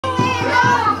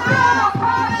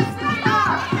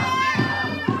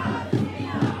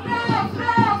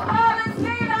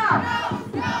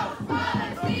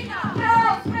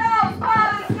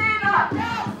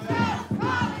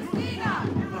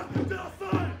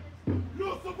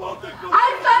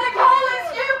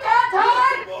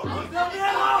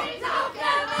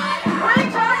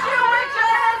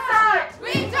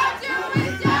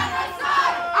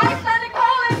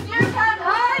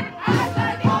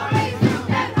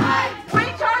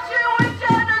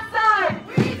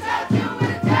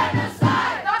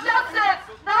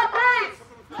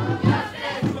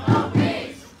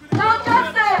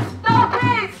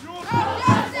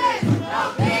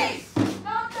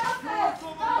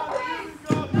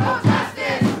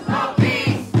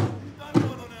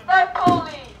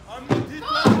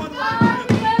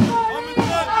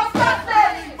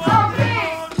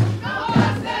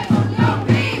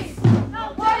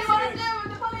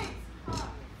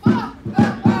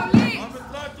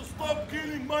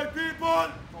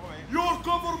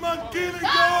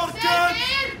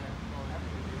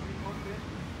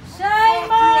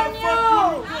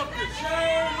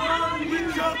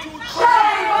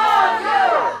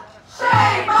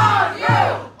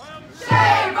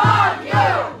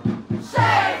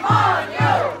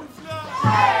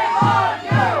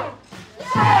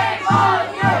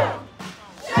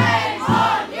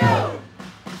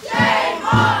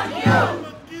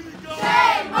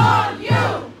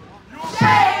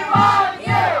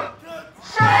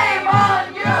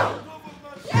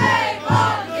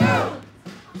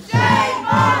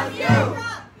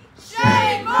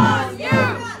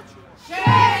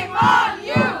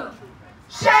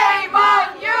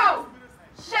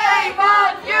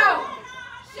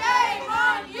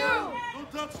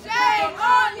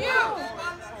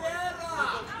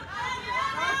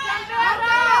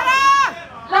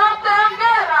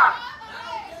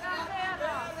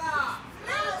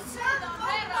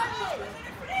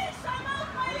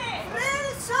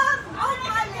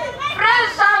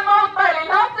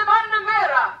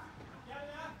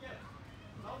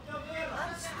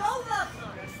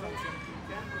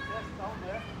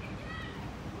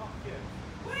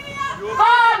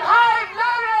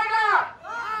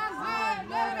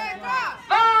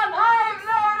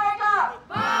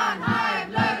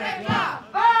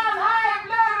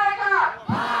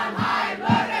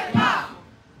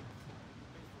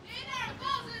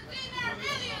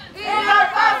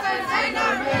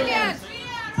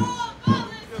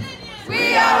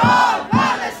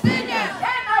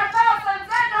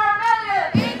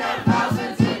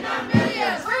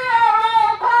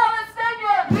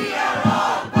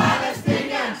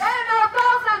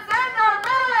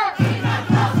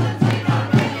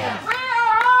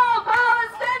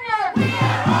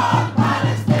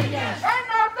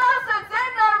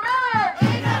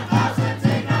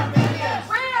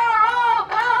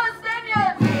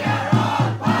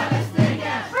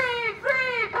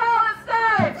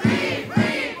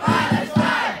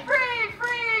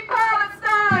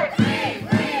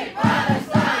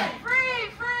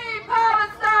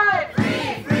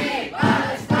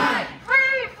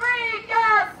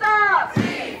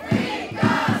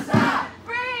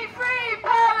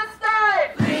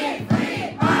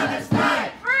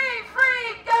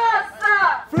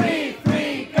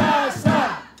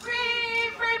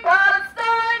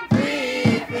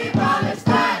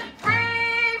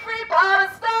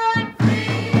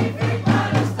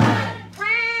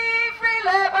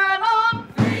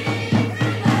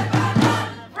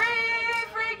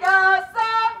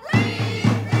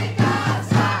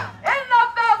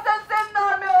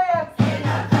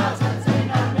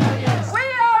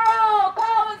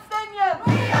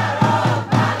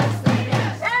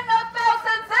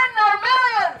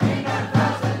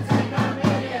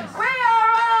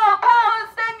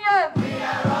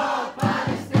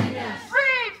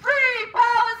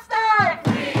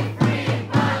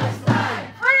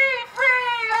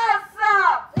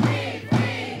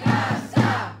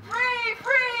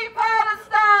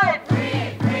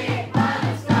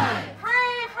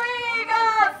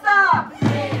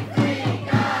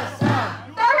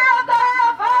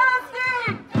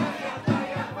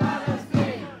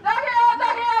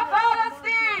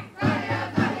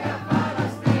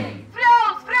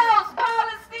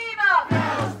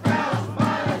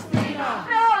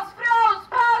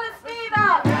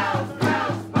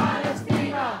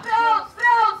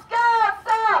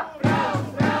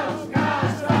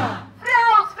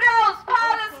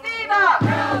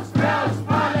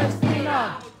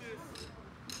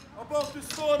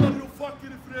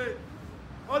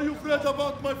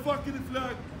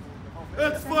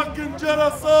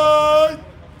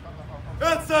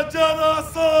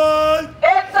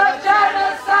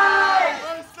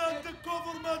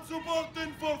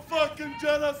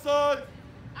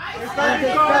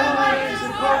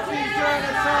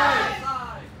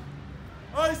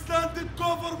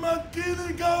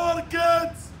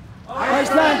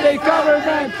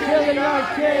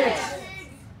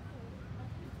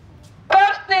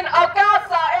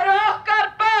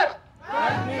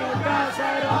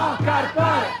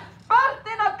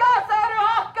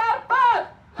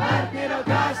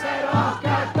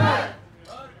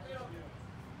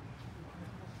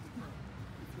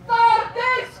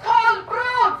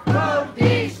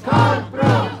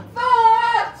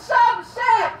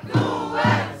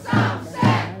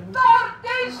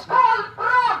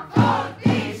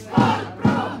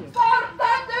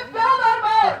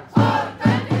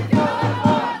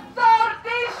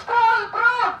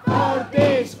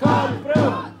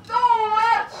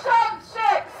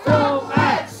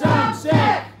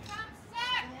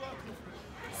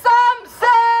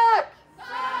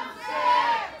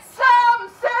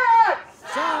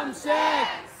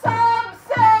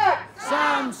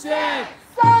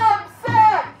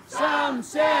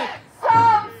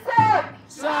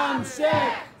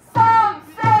Samsik!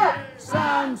 Samsik!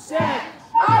 Samsik!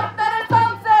 Arnar er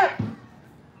samsik!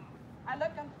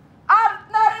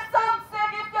 Arnar er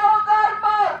samsik í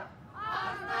þjóðarmorð!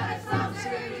 Arnar er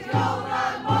samsik í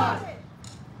þjóðarmorð!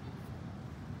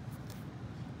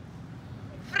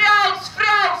 Frjáls,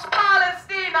 frjáls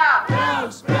Palestína!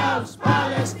 Frjáls, frjáls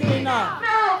Palestína!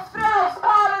 Frjáls, frjáls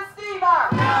Palestína!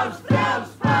 Frjáls,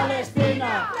 frjáls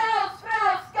Palestína! Frjáls,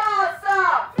 frjáls Gaza!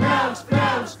 Frjáls,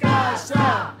 frjáls Gaza!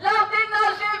 Látið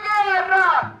nas libera!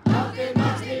 Látið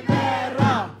nas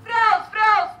libera! Frjáls,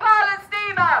 frjáls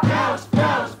Palestína! Frjáls,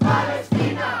 frjáls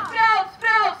Palestína! Frjáls,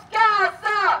 frjáls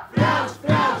Gaza! Frjáls,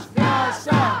 frjáls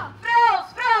Gaza! Frjáls,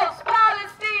 frjáls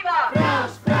Palestína!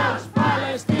 Frjáls, frjáls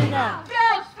Palestína!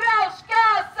 Frjáls, frjáls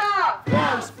Gaza!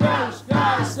 Frjáls, frjáls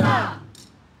Gaza!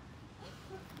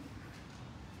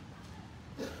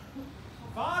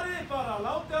 Farið bara,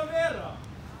 látið að vera.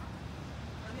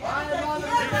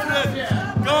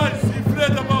 Guys, he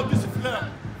fret about this flag.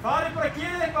 Farið bara að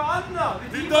gera eitthvað annað.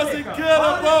 He doesn't care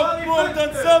about more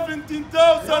than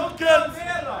 17,000 kids.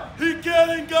 He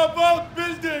caring about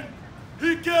building.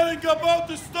 He caring about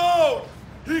the store.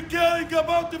 He caring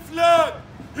about the flag.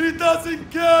 He doesn't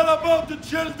care about the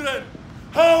children.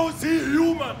 How is he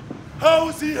human? How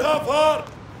is he have heart?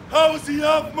 How is he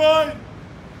have mind?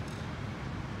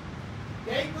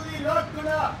 Gengur í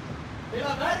lögguna til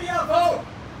að verja fólk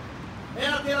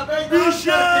eða til að beita Be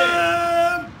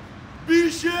shame! Be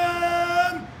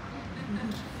shame!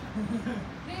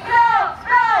 Frjáls,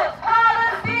 frjáls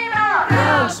Palestína!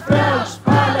 Frjáls, frjáls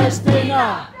Palestína!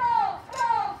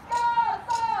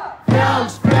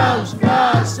 Frjáls, frjáls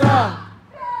Gaza!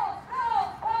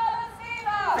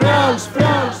 Frjáls,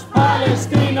 frjáls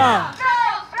Palestína!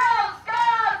 Frjáls, frjáls Gaza! Frjáls, frjáls Palestína! Frjáls, frjáls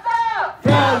Gaza!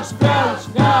 Frjáls, frjáls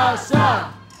Gaza!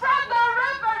 From the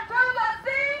river to the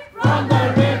sea! From the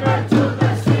river to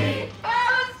the sea!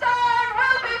 Palestine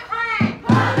will be free!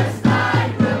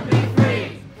 Palestine will be free!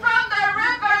 From the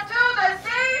river to the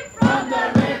sea! From the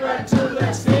river to the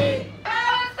sea!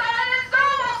 Palestine is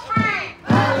almost free!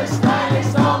 Palestine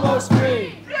is almost free!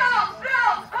 Frjáls,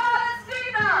 frjáls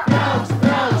Palestína! Frjáls,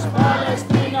 frjáls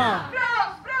Palestína!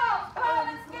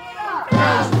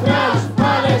 Frjáls, frjáls Palestína! Frjáls, frjáls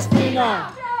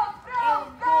Palestína! Frjáls, frjáls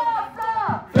Gaza!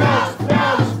 Frjáls,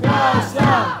 frjáls Gaza!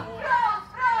 Frjáls,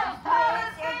 frjáls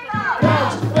Palestína!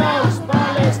 Frjáls, frjáls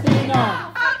Palestína!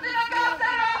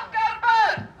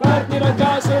 Börnin að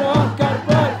Gaza eru okkar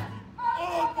börn!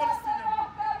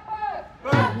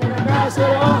 Börnin að Gaza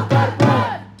eru okkar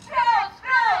börn! Frjáls,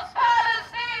 frjáls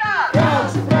Palestína!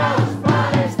 Frjáls, frjáls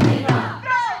Palestína!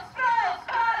 Frjáls, frjáls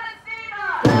Palestína!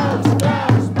 Frjáls,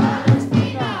 frjáls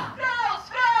Palestína! Frjáls,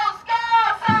 frjáls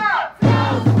Gaza!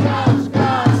 Frjáls, frjáls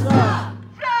Gaza!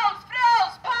 Frjáls,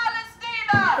 frjáls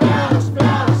Palestína! Frjáls,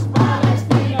 frjáls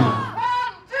Palestína!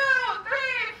 1, 2,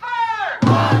 3,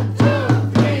 4! 1,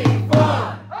 2, 3,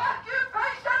 4!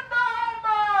 Occupation no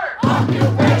more!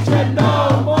 Occupation no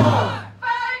more!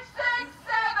 5, 6,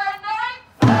 7,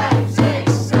 5,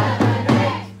 6, 7, 8!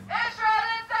 8! Israel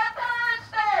is a terrorist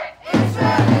state!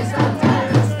 Israel is a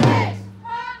terrorist state!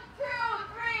 1, 2,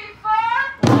 3, 4!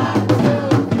 1,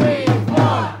 2, 3,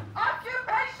 4!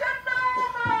 Occupation no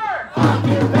more!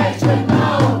 Occupation no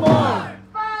more!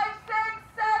 5, 6,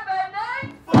 7,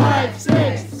 8! 5,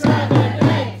 6, 7,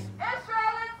 8! Israel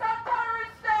is a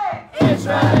terrorist state!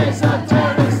 Israel is a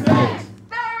terrorist state!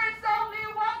 There is only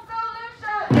one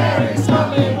solution! There is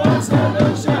only one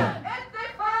solution!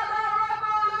 Intifada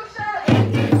revolution!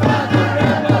 Intifada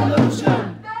revolution!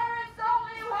 There is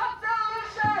only one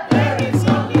solution! There is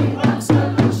only one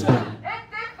solution!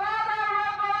 Intifada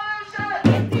revolution!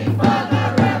 Intifada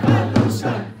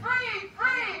revolution! Free,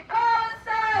 free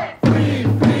Palestine! Free,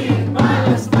 free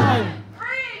Palestine!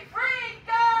 Free, free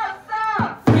Gaza!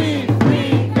 Free,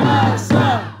 free Gaza!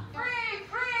 Free,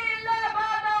 free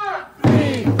Lebanon!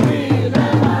 Free, free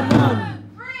Lebanon!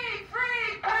 Free, free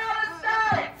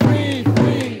Palestine! Free,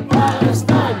 free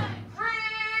Palestine! Free,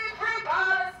 free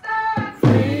Palestine!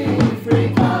 Free, free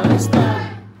Palestine!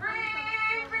 Free,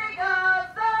 free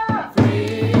Gaza!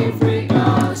 Free, free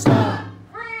Gaza!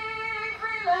 Free,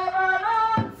 free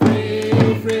Lebanon!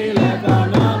 Free, free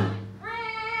Lebanon!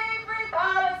 Free, free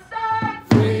Palestine!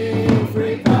 Free,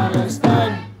 free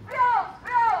Palestine! Frjáls,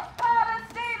 frjáls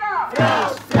Palestína!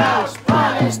 Frjáls, frjáls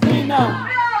Palestína!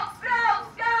 Frjáls, frjáls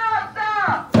Gaza!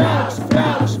 Frjáls,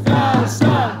 frjáls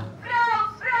Gaza!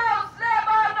 Frjáls, frjáls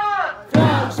Lebanon!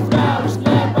 Frjáls, frjáls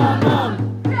Lebanon!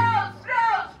 Frjáls,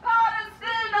 frjáls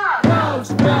Palestína! Frjáls,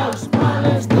 frjáls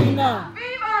Palestína!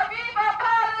 Viva, viva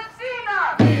Palestína!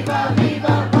 Viva,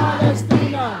 viva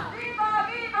Palestína! Viva,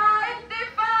 viva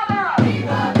Intifada!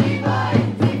 Viva, viva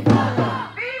Intifada!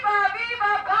 Viva,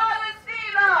 viva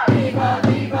Palestína! Viva,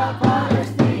 viva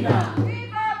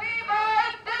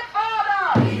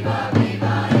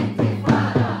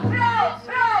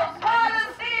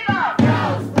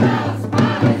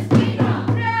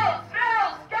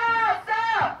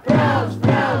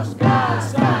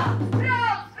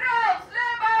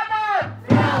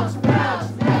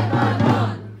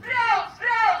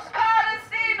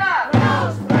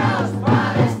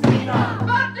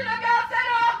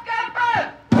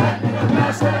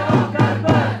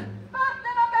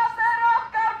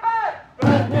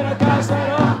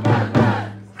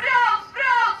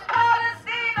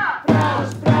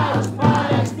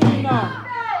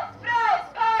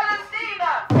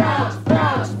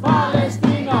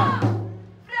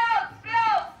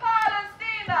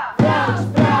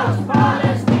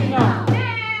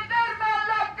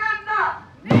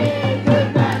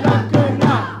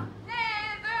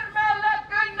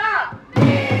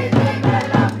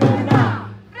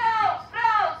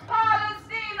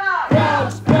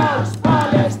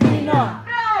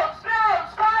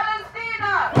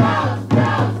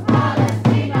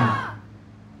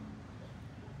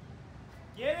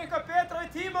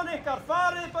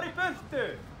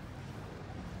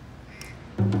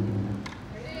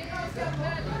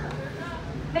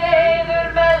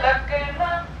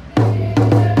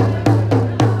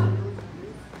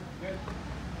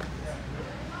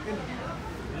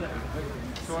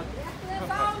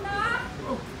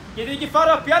ekki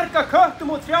farið að bjarga köttum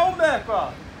og trjám með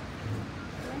eitthvað?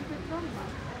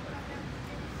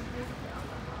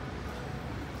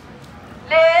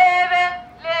 Leve,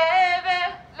 leve,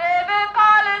 leve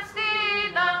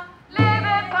Palestina,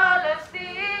 leve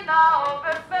Palestina och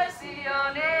bort för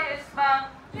sionismen.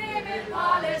 Leve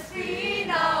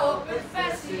Palestina och bort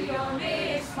för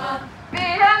sionismen. Vi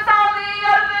hälsar i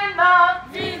jörderna,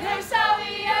 vi hälsar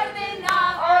i jörderna,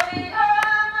 och vi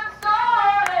höver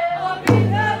skåren, och vi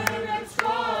höver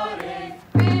skåren.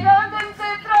 Vi höver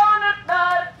citronerna,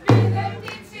 vi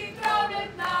höver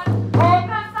citronerna, och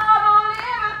pressar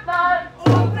oliverna,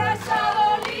 och pressar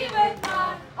oliverna,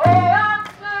 och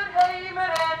allur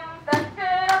heimurinn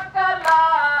þekkir okkar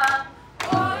land,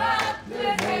 og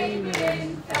allur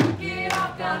heimurinn þekkir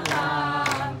okkar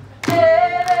land.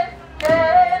 Leve,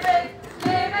 leve,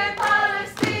 leve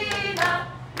Palestina,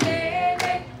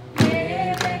 leve,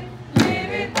 leve,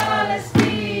 leve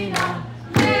Palestina,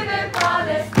 leve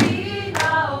Palestina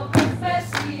och bort för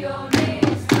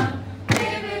sionismen.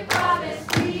 Leve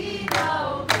Palestina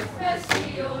och bort för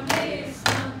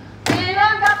sionismen. Vi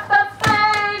har kastat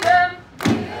steinen,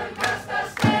 vi har kastat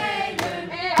steinen,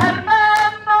 i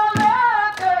härmen och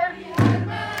löker, i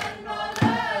härmen och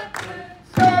löker.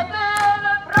 Skott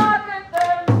över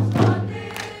braketen, skott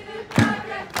över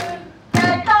braketen.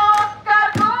 Det knockar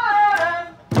kåren,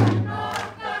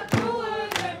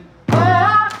 och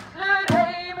allur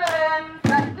heimurinn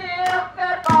þekkir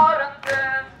okkar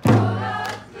barndum, og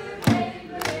allur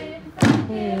heimurinn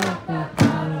þekkir okkar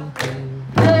barndum.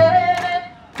 Leve,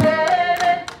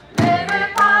 leve, leve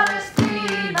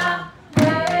Palestina,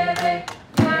 leve,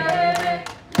 leve,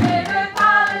 leve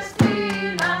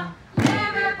Palestina,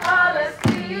 leve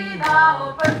Palestina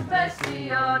och bort för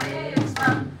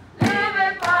sionismen. Leve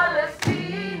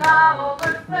Palestina och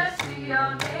bort för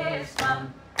sionismen.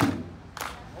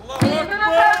 Vi vill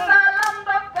frälsa land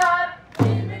okkar,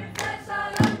 vi vill frälsa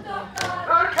land okkar,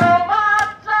 ur koma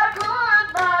allar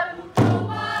kúrnar, ur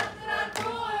koma allar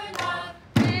kúrnar.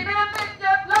 Vi vill byggja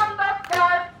upp land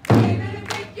okkar, vi vill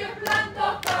byggja upp land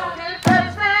okkar, til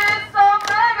frelsis og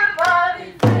fegurðar,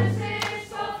 til frelsis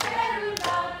og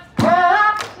fegurðar, og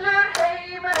allur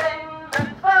heimurinn mun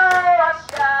fá að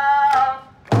sjá,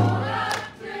 og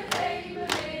allur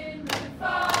heimurinn mun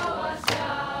fá að sjá.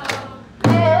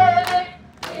 Leve,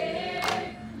 leve,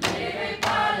 leve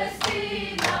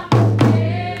Palestina,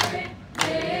 leve,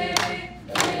 leve,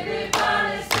 leve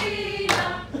Palestina,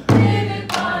 leve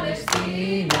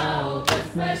Palestina och bort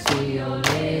för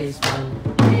sionismen.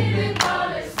 Leve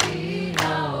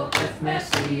Palestina och bort för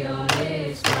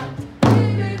sionismen.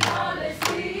 Leve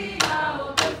Palestina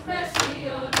och bort för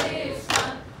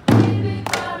sionismen. Leve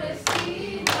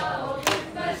Palestina och bort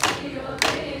för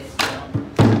sionismen.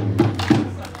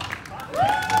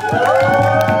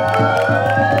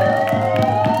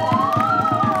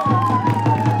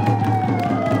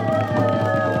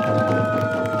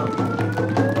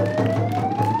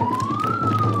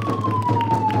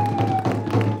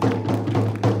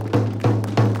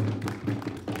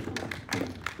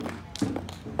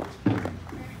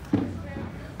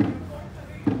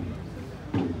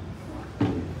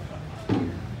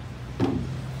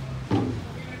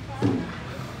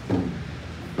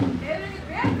 Er ekkert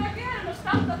betra að gera en að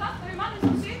standa þarna við manninn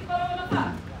sem situr bara ofan á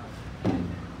þak?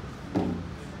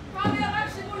 Hvað er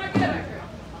Axel búinn að gera eitthvað?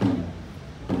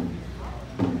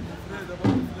 Afraid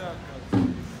about the flag, guys.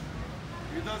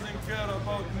 He doesn't care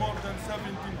about more than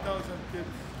 17,000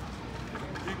 kids.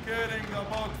 He caring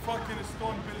about fucking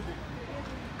stone building.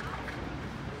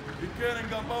 He caring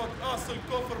about us, the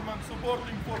government,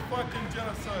 supporting for fucking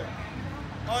genocide.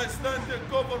 I stand the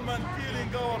government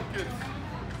killing our kids.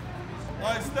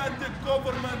 I stand the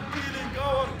government killing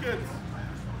our kids.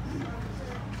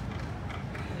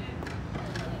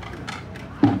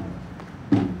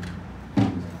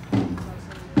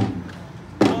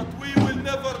 But we will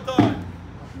never die.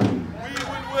 We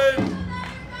will win.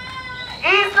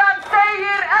 Ísland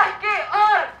segir ekki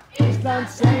orð. Ísland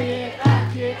segir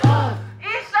ekki orð.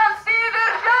 Ísland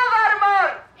styður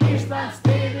þjóðarmorð. Ísland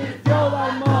styður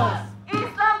þjóðarmorð.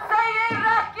 Ísland segir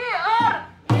ekki orð.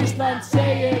 Ísland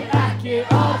segir ekki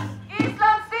orð.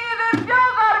 Ísland styður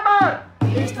þjóðarmorð.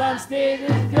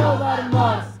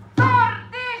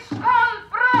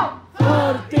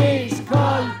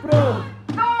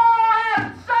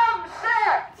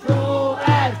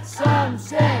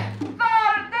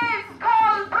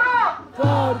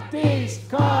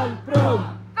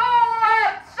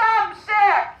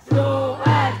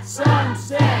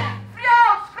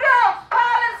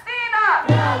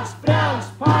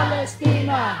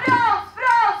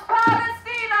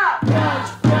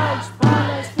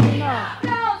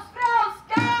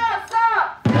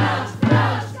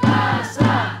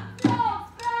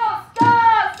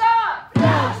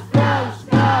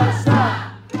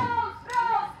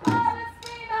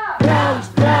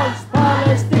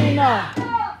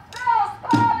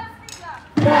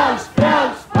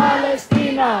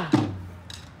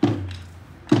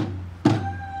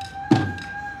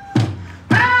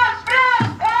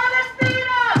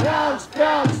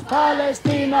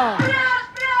 Palestína. Frjáls,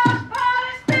 frjáls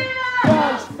Palestína.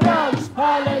 Frjáls, frjáls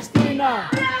Palestína.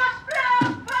 Frjáls, frjáls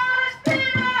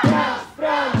Palestína. Frjáls,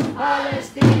 frjáls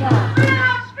Palestína.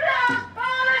 Frjáls, frjáls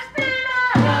Palestína.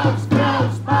 Frjáls,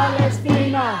 frjáls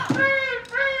Palestína. Free,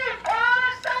 free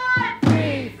Palestine.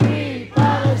 Free, free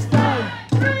Palestine.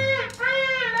 Free,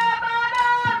 free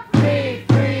Lebanon. Free,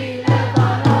 free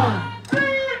Lebanon.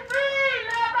 Free, free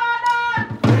Lebanon.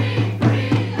 Free,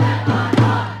 free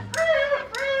Lebanon. Free,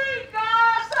 free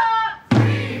Gaza.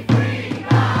 Free, free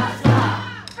Gaza.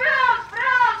 Frjáls,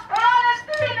 frjáls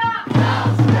Palestína.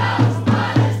 Frjáls, frjáls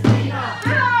Palestína.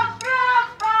 Frjáls, frjáls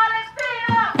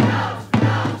Palestína. Frjáls,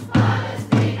 frjáls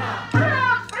Palestína.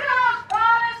 Frjáls, frjáls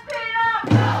Palestína.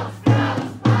 Frjáls, frjáls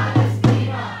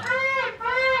Palestína. Free,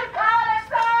 free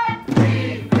Palestine.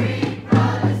 Free, free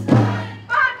Palestine.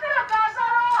 Barnir á Gaza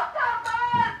eru okkar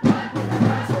börn. Barnir á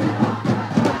Gaza eru okkar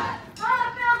börn.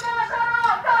 Barnir á Gaza eru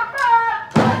okkar börn.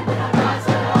 Barnir á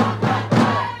Gaza eru okkar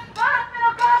börn. Barnir á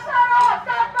Gaza eru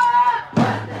okkar börn.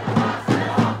 Barnir á Gaza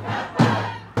eru okkar börn.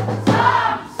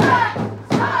 Samsek,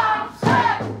 samsek,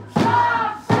 samsek,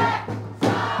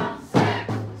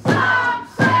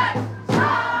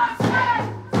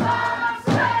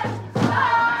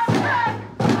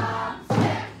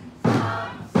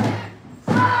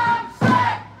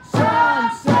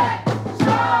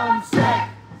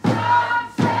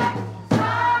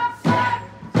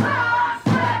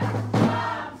 samsek,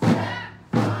 samsek,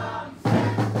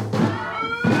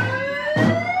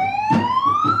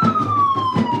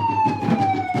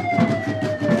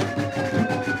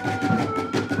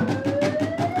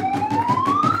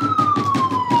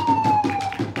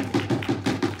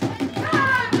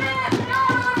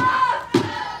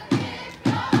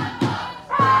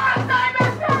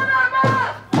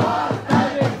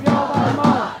 Fordæmi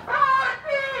þjóðarmorð.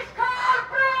 Þórdís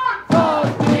Kolbrún.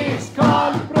 Þórdís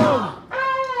Kolbrún. Þú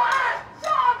ert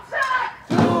samsek.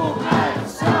 Þú ert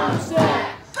samsek.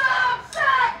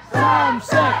 Samsek.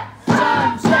 Samsek.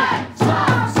 Samsek.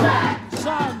 Samsek.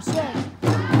 Samsek.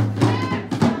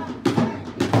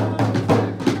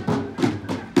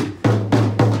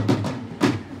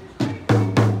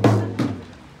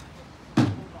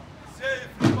 Say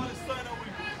free Palestine and we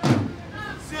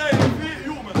say free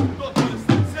human, not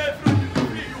Palestine. Say free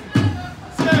human.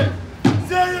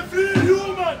 Say free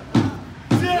human.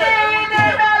 Say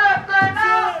Niður með lögguna. Say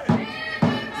free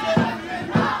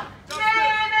human.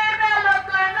 Niður með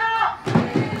lögguna. Niður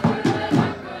með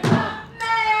lögguna. Niður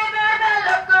með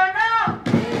lögguna.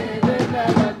 Niður með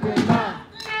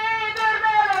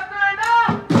lögguna. Niður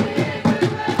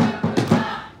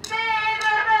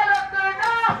með lögguna.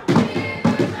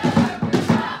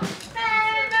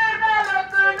 Niður með lögguna. Niður með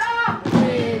lögguna.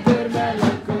 Niður með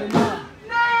lögguna.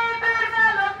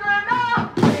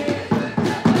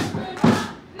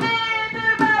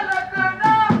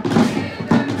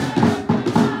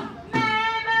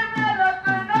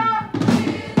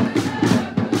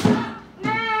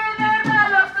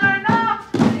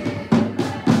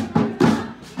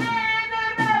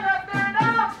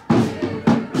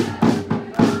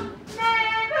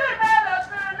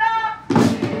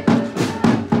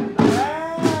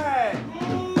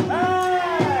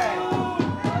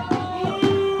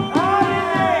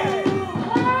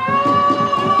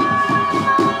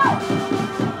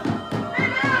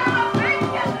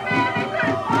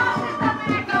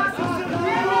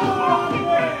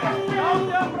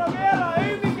 Látið hann bara vera,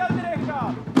 aumingjarnir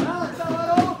ykkar. Þetta var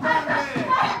óþarfi.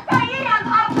 Sparka í hann,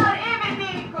 allar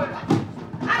yfirnýringur!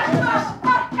 Ertu að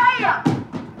sparka í hann?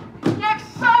 Ég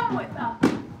sá þetta!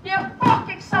 Ég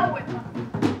fucking sá þetta!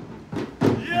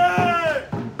 Yeah!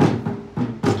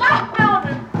 Sleppið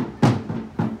honum!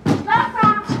 Sleppið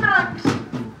honum strax!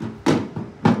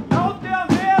 Látið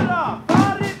hann vera,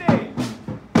 fariði.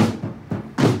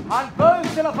 Hann bauð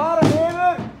til að fara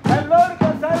niður, en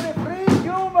lögreglan sagði free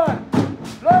human.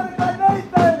 Lögreglan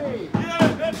neitaði því.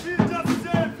 Yeah, if he just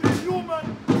say free human,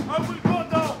 I will go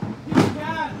down.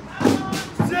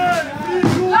 Say free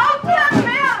human. Látið hann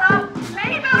vera!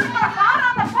 Leifið honum bara að fara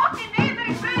hann að fucking niður í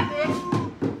friði!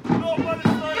 No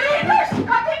Palestine. Grínust!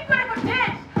 Hvað gengur ykkur til?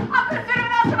 Af hverju þurfum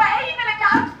við alltaf að eyðileggja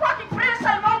alls fucking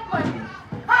friðsæl mótmæli?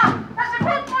 Ha? Þessi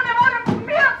mótmæli voru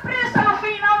mjög friðsæl og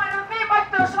fín áður en við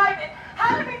mættum á svæðið.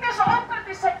 Helvítis og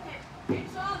ofbeldissekir.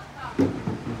 Eins og alltaf.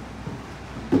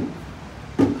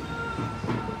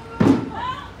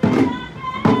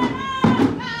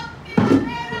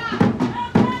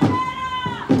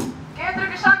 Getur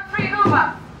ekki sagt free human?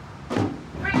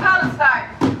 Free Palestine.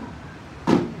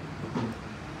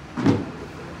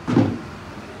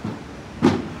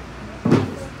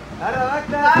 Er það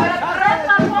vegna Það er að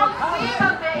brenna fólk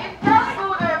lífandi í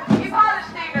tjaldbúðum í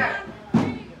Palestínu.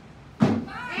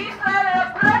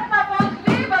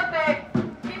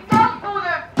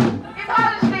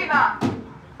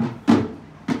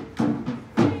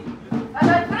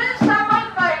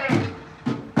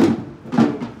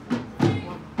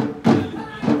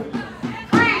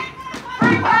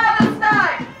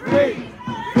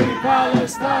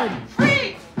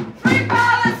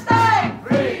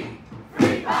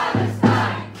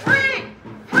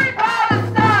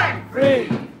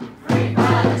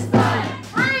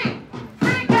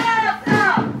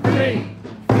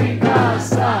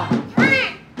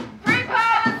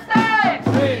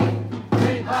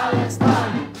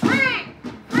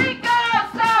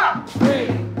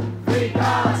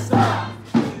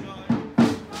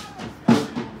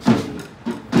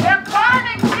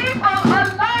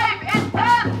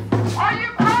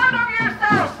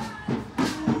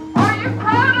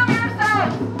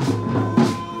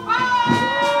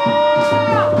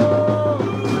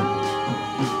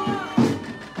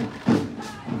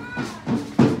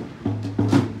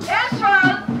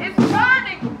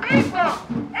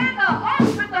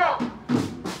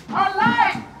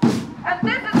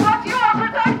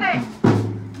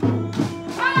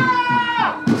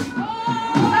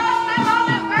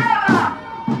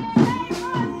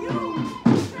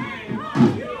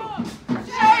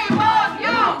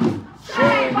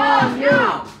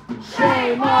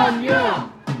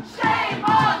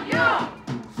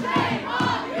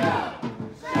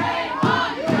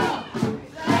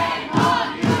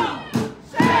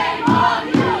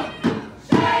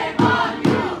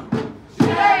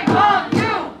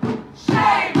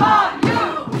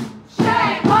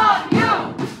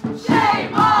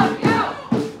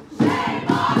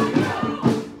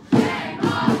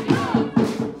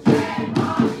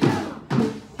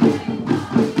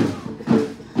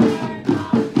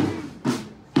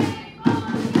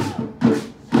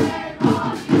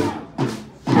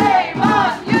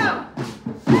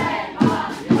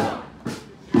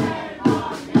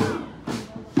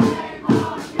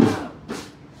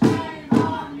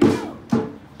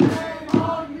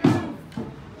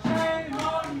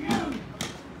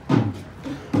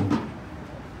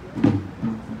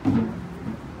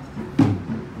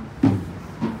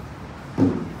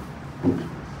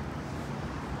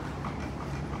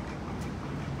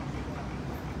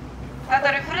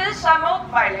 Þetta eru friðsam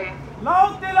mótmæli.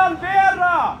 Látið hann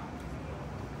vera!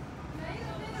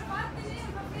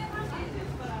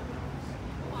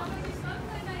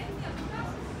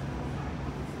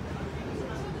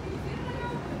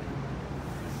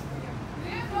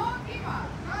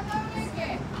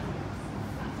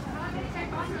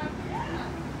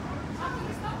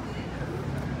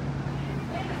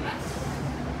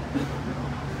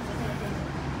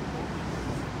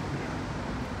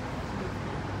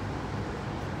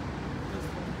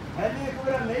 Hefði ykkur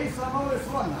verið að leysa málið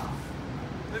svona?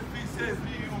 If we say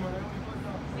free human, I only put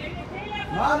down.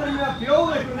 Maðurinn er að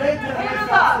bjóða ykkur neytir að Heyrðu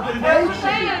leysa það, og þið ef þú neytir.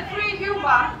 segir free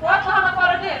human, þá ætla hann að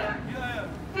fara niður.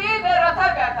 Þið eru að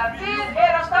taka þetta, þið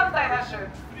eru að standa í þessu.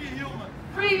 Free human.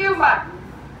 Free human.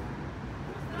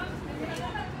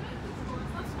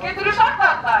 Getur þú sagt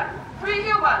þetta? Free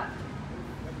human.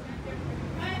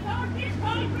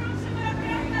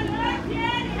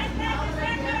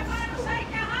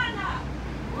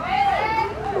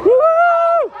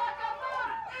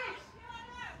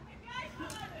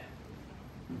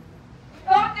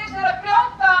 Þórdís er að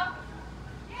brjóta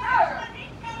lög.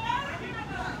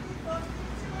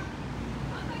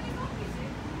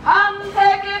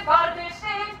 Handtekið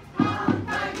Þórdísi.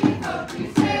 Handtekið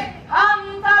Þórdísi.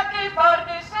 Handtekið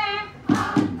Þórdísi.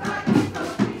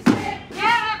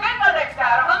 Gerið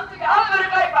vinnarleikskar og handtekið alvöru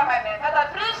glæpamenni. Þetta er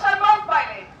friðsam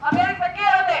mótmæli. Hann er ekkert að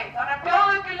gera neitt. Hann er að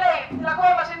bjóða ykkur leið til að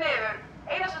koma sér niður.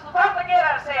 Eina sem þú þarft að gera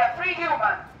er að segja free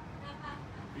human.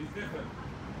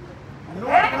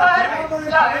 Er ekki það erfitt?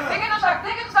 Sjáðu, þið getur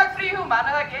sagt free human,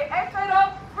 eða ekki? 1, 2 og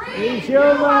free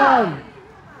Human!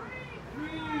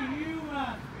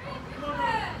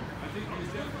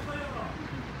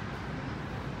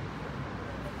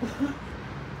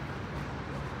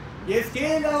 Ég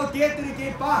skil að þú getur ekki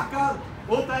bakkað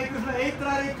út af einhver svona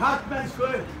eitrari karlmennsku.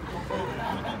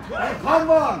 En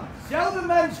come on, sjáðu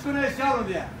mennskunni sjálfum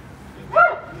þér.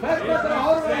 Hvernig ætlar að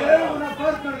horfa í augun af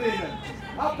börnunum þínum?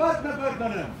 Af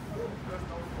börnunum?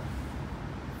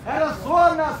 Er það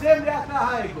svona sem þið ætla að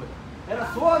hafa ykkur? Er það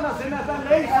svona sem þið ætla að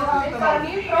leysa vandamál?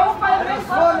 Er það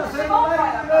svona sem þið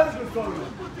lærið í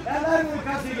lögregluskólanum? En lærið þið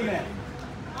kannski ekki með?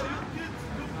 Are you kids?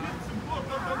 Your kids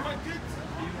important than my kids?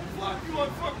 Fuck you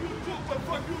and fuck your job and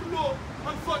fuck your law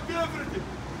and fuck everything.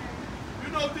 You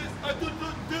know this?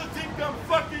 Do you think I'm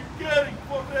fucking caring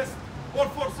for this or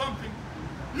for something?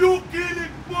 You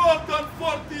killing more than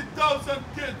 40,000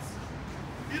 kids.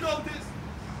 You know this?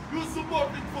 You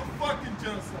supporting for fucking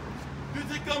genocide. Do you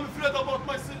think I'm afraid about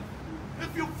myself?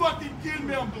 If you fucking kill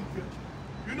me, I'm don't care.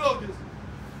 You know this?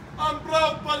 I'm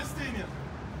proud Palestinian.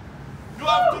 You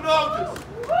have to know this.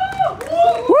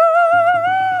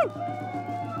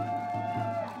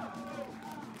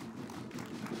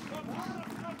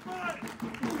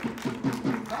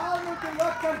 Hvað myndi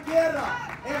löggan gera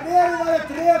ef verið var að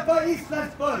drepa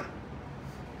íslensk börn?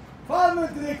 Hvað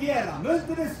myndi þið gera?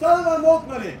 Myndi þið stöðva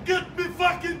mótmælin? Get me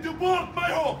fucking to board my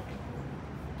home.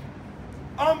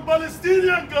 I'm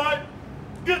Palestinian guy.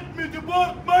 Get me to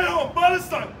board my home,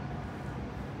 Palestine.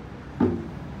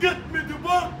 Get me to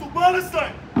board to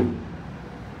Palestine.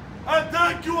 And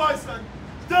thank you, Iceland.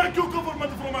 Thank you,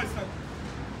 government from Iceland.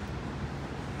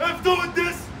 If doing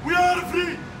this, we are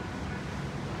free.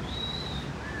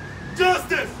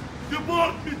 Justice,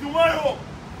 deport me to my home.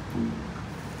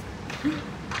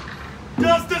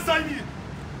 Justice I need.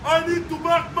 I need to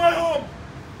back my home.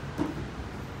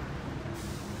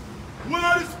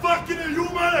 Where is fucking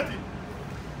humanity?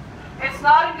 It's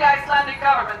not in the Icelandic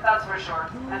government, that's for sure,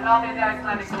 and not in the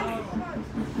Icelandic police.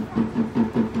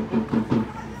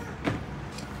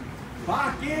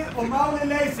 Bakið og málið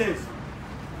leysist.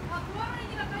 Það voru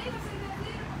ekki að beina sig þegar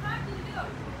þið eru á bakinu við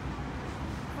okkur.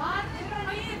 Það er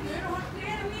bara niður og hann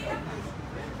er niður.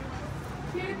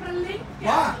 Þið eru bara lengja.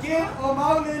 Bakið og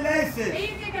málið leysist.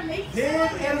 Eigum við ekki að leysa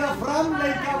Þið eruð að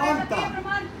framlengja vandann.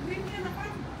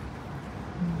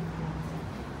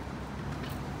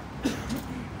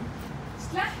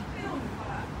 Sleppið honum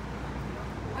bara.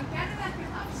 Hann gerði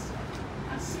ekkert af sér.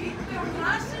 Hann situr á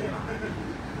grasinu.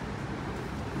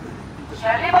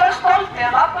 Shelly var stolti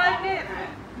að labbaði niður.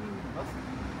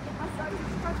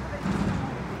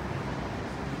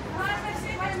 Hvað er þessi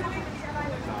hérna?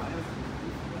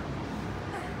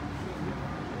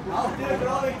 Áttu ykkur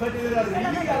á því hvernig þið eru að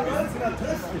ríga lögregluna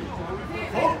trausti.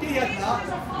 Fólki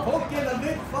hérna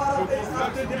vill fara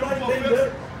aftur til lögreglu.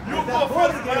 You go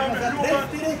first, I am a human,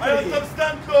 I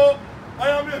understand law, I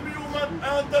am a human, I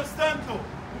understand law.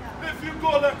 If you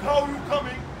go like how you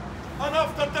coming, and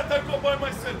after that I go by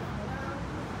myself.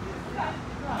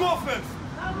 Go first.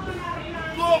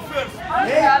 Go first. Það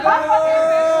er labba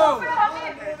niður og fyrir hann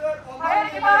niður. Það er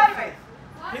ekki bara erfitt.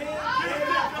 Þið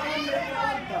eruð að framlengja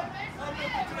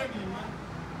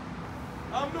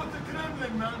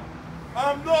going, man.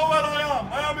 I know where I am.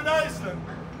 I am in Iceland.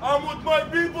 I'm with my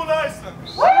people, Iceland.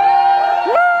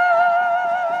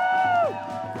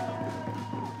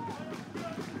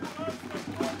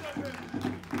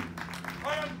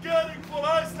 I am caring for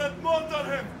Iceland more than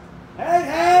him. Hey,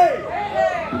 hey!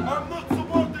 I'm not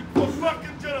supporting for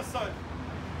fucking genocide.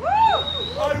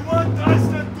 I want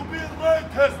Iceland to be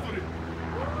right history,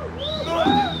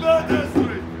 not bad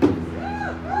history.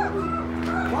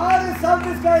 Hvað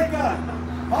samviska ykkar?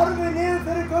 Horfið niður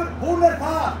fyrir ykkur, hún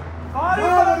það.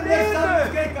 Farið niður!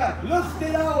 Samviska ykkar,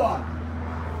 lustið á hann.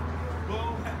 Go,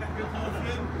 get off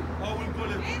him, I will call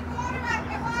him.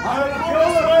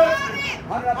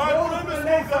 Hann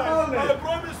I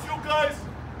promise you guys,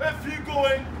 if he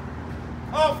going,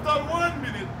 after 1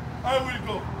 minute, I will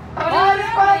go. Farið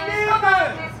bara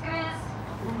niður!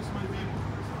 Promise my people.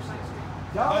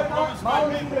 Sjáðu það,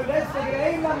 málið leist ykkur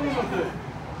 1 mínútu.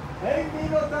 1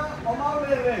 mínúta og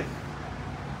málið leist.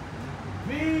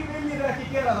 Því viljið ekki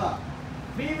gera það.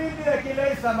 Því viljið ekki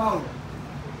leysa málið.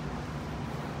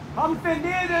 Hann fyrir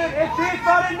niður, þið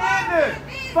farið niður!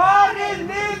 Farið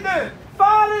niður!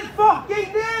 Farið fucking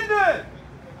niður!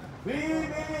 Því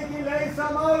viljið ekki leysa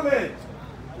málið.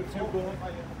 If you go,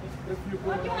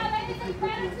 Don't you have anything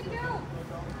better to do?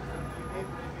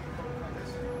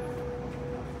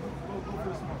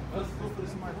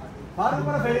 Farðu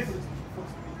bara fyrst.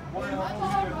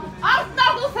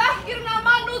 Arnar, þú þekkir hennar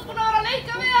mann út búinn að vera að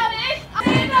leika við hann í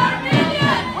 1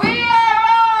 million! We are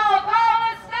all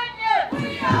Palestinians! We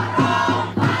are all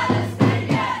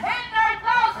Palestinians! In our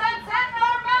thousands, in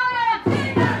our millions!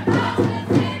 In our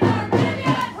thousands, in our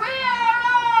millions! We are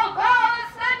all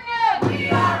Palestinians! We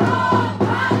are all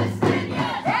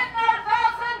Palestinians! In our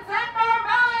thousands, in our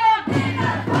millions! In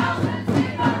our thousands,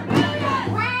 in our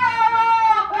millions! We are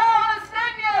all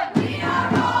Palestinians! We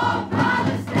are all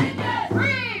Palestinians!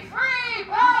 Free, free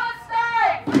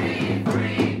Palestine! Free,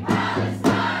 free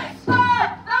Palestine!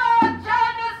 Stop the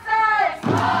genocide!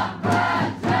 Stop the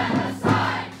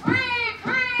genocide! Free,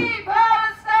 free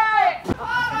Palestine!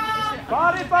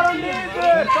 Farið bara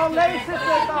niður, þá leysist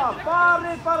þetta!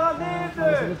 Farið bara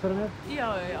niður! Já,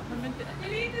 hann myndi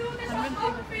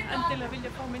endilega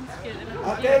vilja fá myndskeið.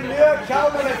 Þetta mjög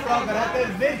kjánalegt, strákar. Þetta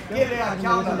virkilega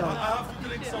kjánalegt. I have to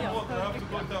drink some water, I have to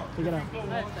go down.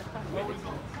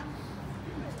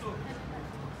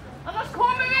 Annars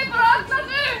komum við bara allar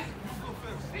upp!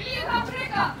 Viljið það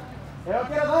freka? Ef að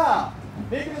gera það,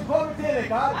 við getum komið til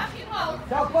ykkar. Ekki mál.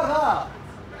 Hjálpar það?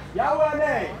 Já eða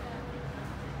nei?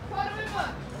 Hvað erum við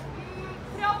mörg?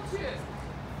 30.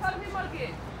 Hvað erum við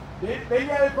margir?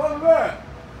 Vilja við komum upp?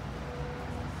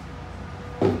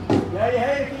 Já, ég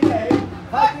heyri ekki nei.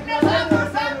 Það er ekki að Samt við og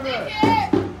samt komum upp. ekki!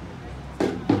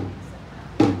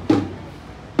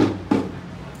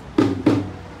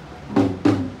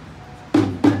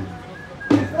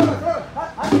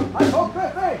 Hann tók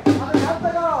upp þig! Hann er hægt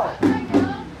að gá!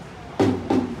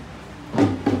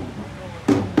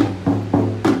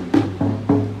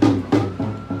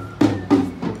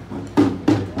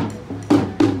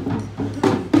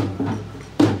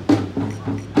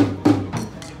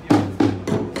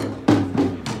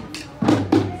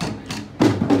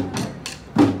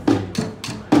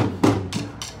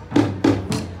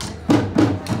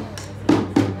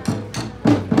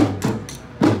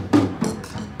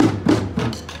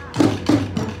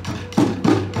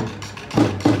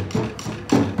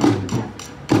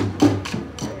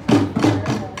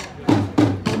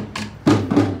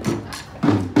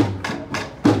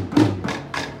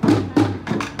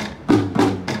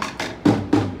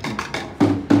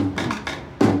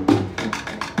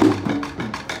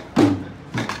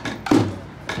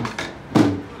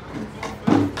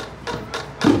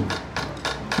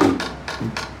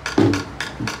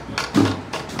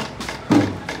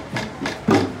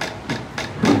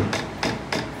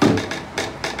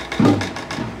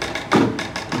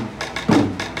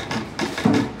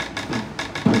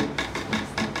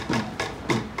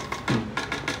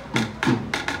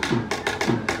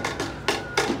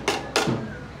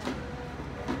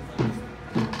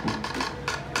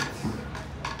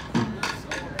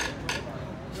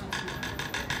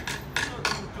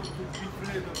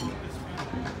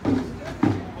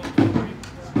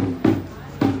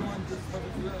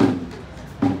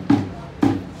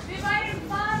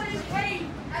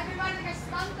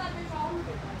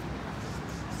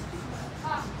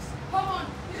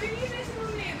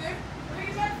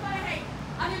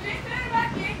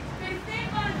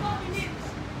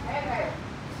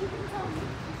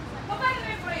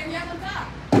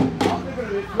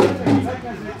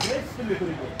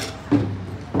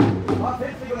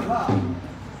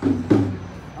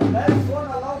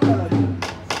 Svona láta þetta.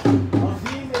 Þá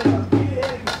sýnir þetta að þið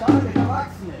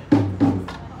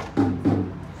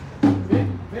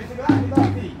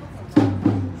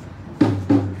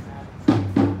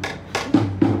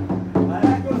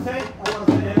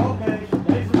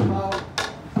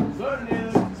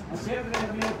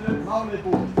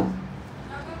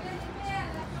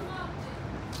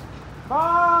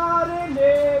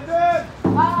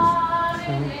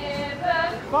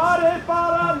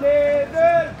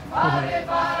Farið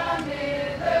bara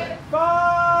niður.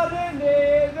 Farið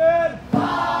niður.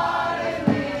 Farið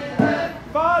niður.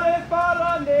 Farið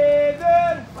bara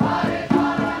niður. Farið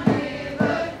bara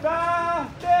niður.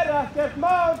 Þetta er ekkert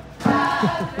mál.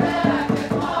 Þetta er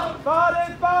ekkert mál.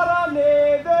 Farið bara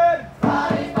niður.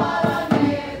 Farið bara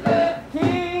niður.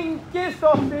 Kyngið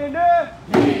stoppinu.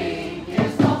 Kyngið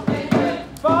stoppinu.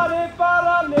 Farið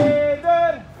bara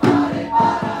niður. Farið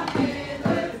bara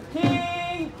niður.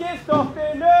 Kyngið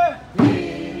stoppinu.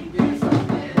 Kyngið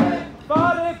stoppinu.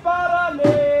 Farið bara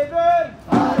niður.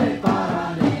 Farið bara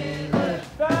niður.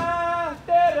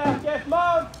 Þetta er ekkert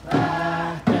mál.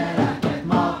 Þetta er ekkert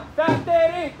mál. Þetta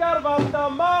er ykkar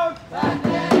vandamál. Þetta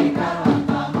er ykkar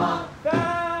vandamál.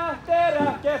 Þetta er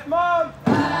ekkert mál.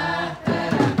 Þetta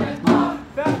er ekkert mál.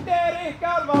 Þetta er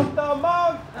ykkar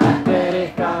vandamál. Þetta er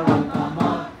ykkar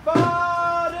vandamál.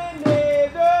 Farið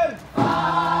niður.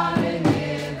 Farið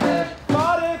niður.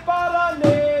 Farið bara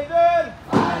niður.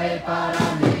 Farið bara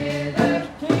niður.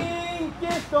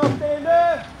 Kyngið stoppinu.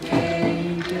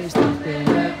 Kyngið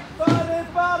stoppinu. Farið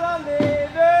bara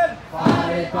niður.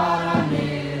 Farið bara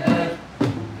niður.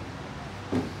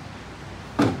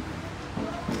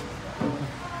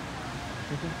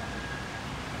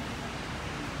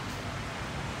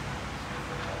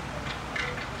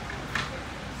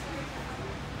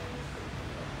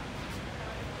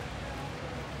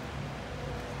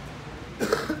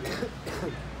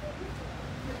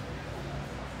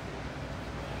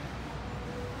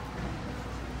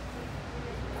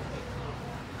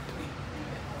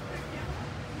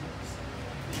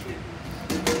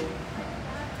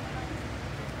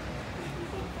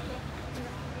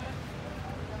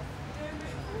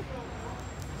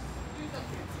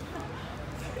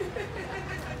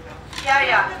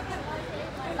 Jæja,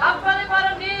 labbaði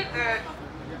bara niður.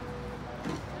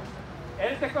 Er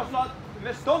þetta eitthvað svona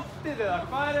með stoltið eða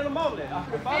hvað er hérna málið?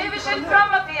 Við vissum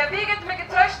fram að því að við getum ekki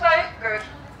traustað ykkur.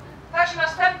 Þess vegna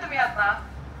stefndum hérna.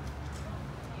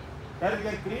 Er þetta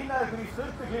ekki að grína ykkur í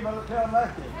sturtuklíma þegar hann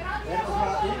ekki? Er þetta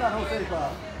svona innanhús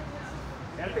eitthvað?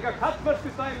 Er þetta eitthvað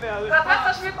kallmörskustæmi að Það er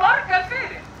þetta sem við borgar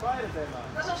fyrir. Hvað er þetta eiginlega?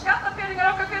 Það sem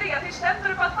skattapeningar okkar fyrir í að því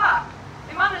stendur upp að það.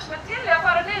 Því mannum sem er til í að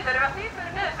fara niður ef að því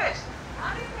fyrir niður fyrst.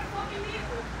 Það er bara fokkið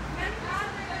niður. Men það er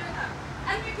ekki að það.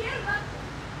 En við gerum það.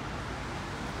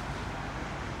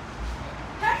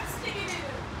 Helst ekki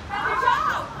niður. Þetta er hjá.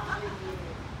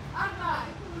 Arnar,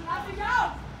 þetta er hjá.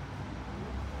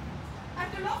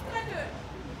 Ertu loftrættur?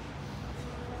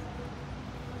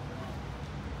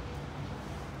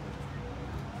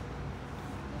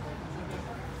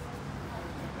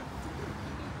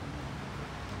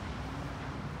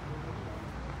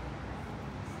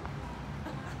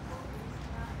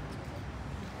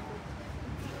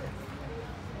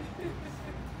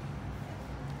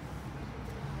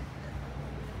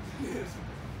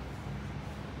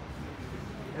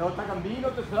 Ég var að taka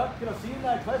mínútu þögn til að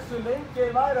sýna hversu lengi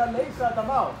ég væri að leysa þetta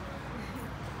mál.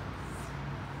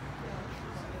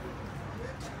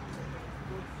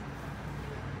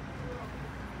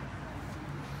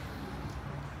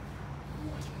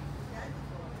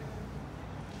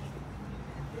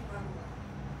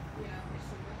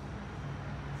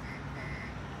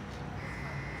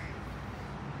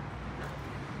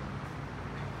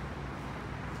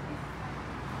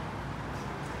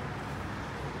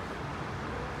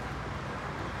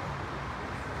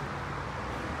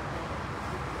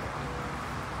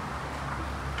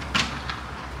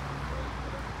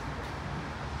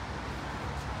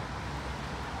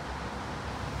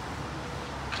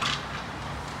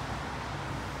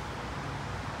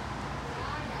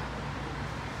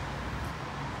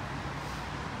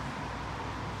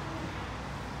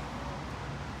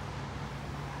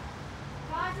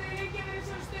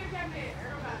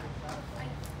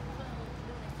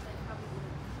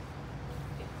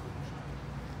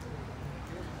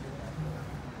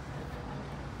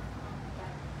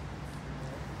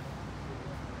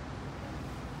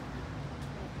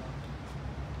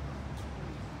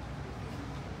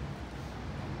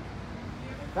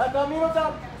 Þetta var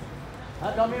mínútan.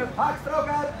 Þetta var mínút. Takk,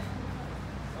 strákar.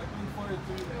 I couldn't find it.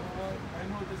 I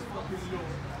know this fucking low.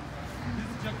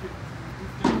 This jacket.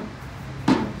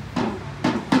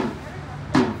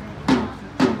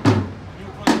 You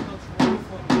can't touch my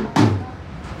phone.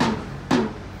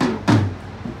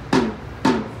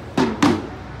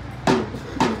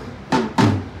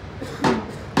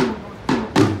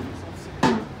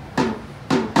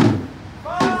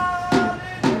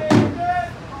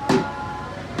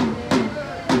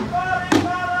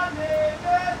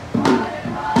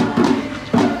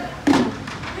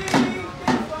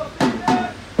 Kyngið stoppinu.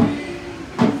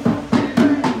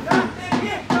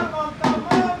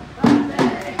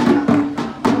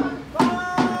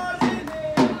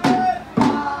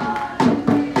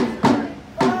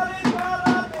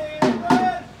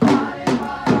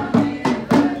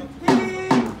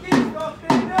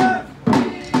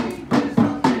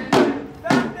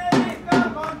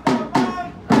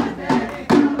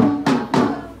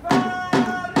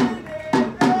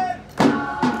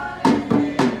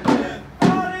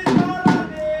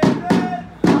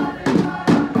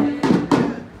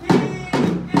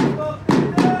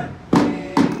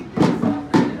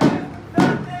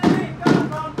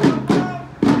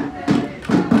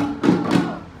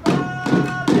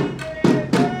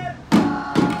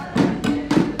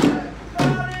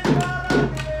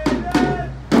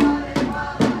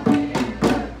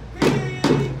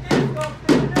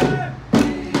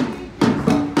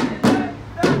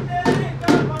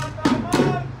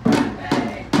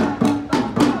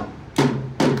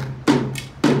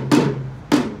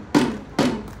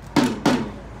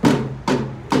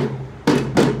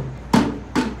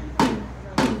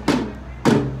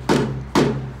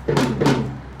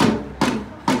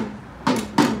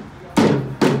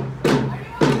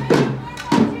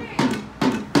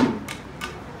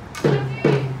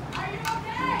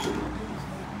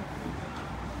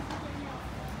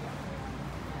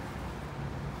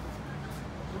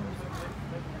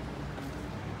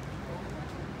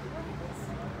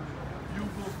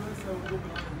 I will go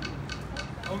behind you.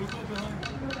 I will go behind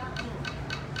you.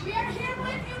 We are here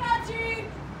with you, Najee.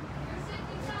 You're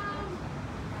sitting down.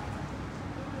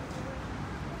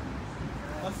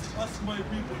 Ask my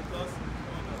people to ask me.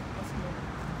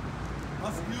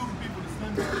 Ask your people to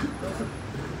stand up.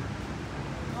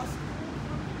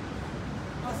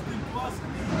 Ask them to ask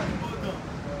me to go down.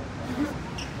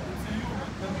 It's a human.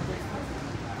 Can you go down?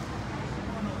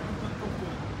 No, you can talk to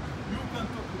them. You can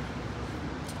talk to them.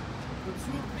 It's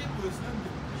your people who stand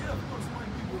up. Yeah, of course, my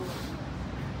people are.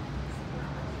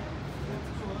 Let's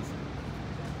go ask them.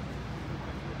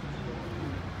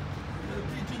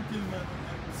 Be gentleman.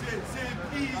 Say,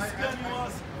 please,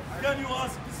 can you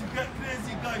ask this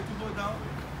crazy guy to go down?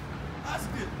 Ask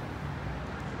him.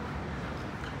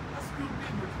 Ask your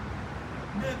people.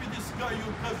 Maybe this guy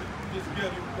your cousin, this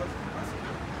girl your cousin. Ask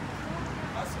him.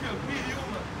 Ask him. Be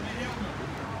human. Be human.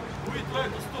 We try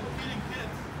to stop killing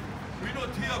kids. We're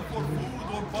not here for food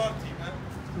or party, man.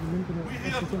 We're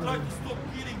here to try to stop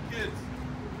killing kids.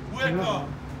 Wake up.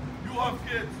 You have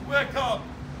kids. Wake up.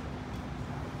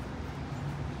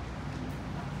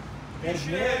 Er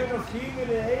hefur og skýmur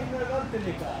í einu landi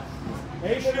líka.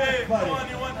 Einu No landfæri.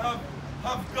 anyone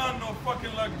have gun or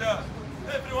fucking like that.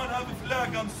 Everyone have a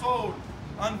flag and sword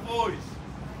and voice.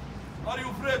 Are you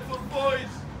afraid for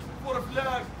voice? For a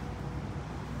flag?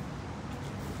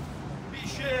 Be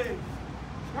shaved.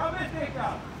 Skammist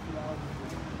ykkar!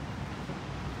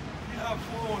 He have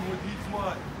phone with his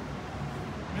wife.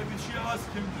 Maybe she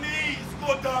asked him, please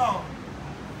go down.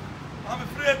 I'm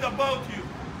afraid about you.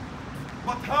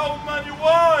 But how many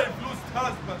wives lost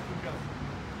husband together?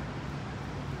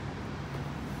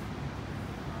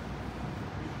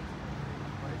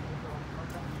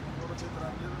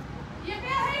 Je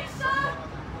bent heelzaam.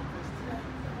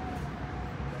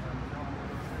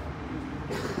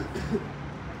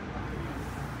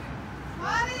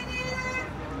 Waarin hier?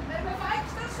 Met mijn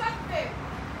extra zakje.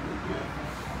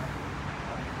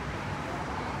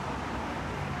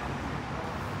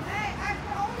 Nee, echt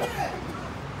voor anderen.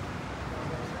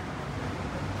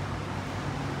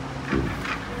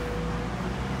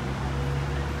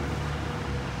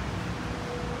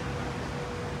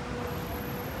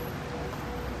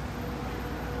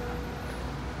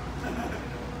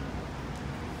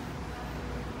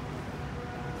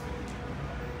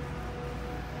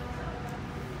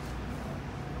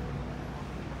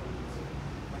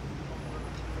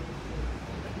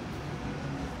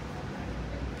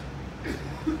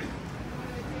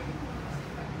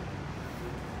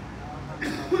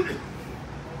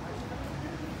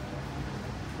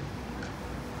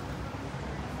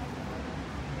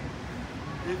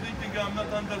 You think I'm not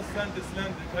understand this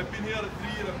language? I've been here 3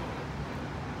 years ago.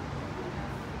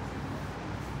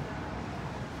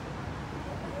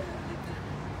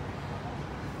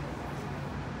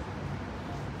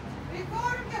 Ik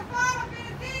hoor hem gevallen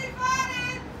binnen 4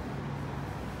 waarin.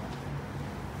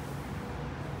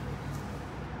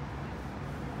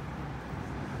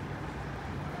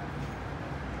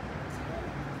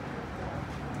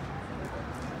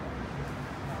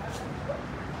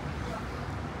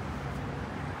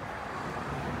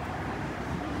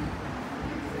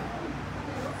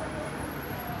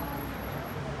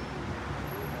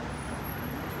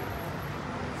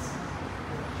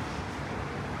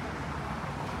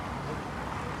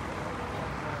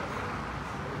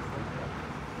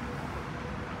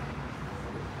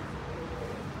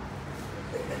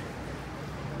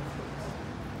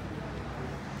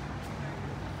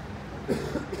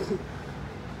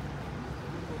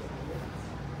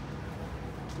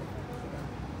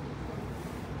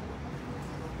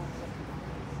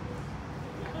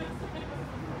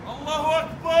 Allahu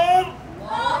Akbar!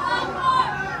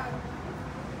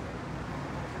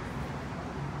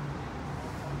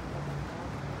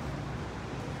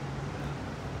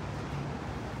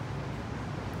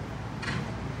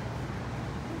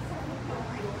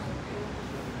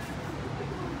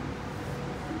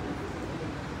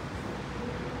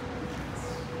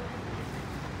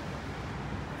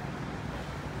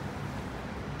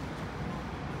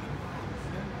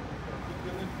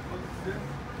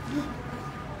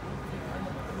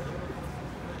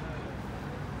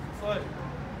 طيب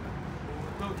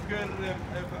تكرم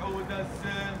بعود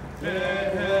الزين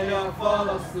هي يا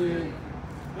فلسطين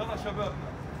يلا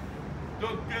شبابنا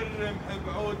تكرم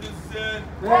بعود الزين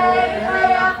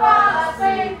هي يا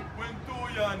فلسطين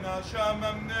وانتو يا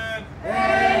ناشامة منين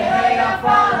هي يا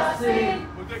فلسطين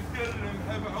وتكرم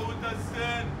بعود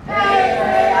الزين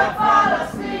هي يا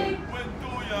فلسطين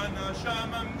وانتو يا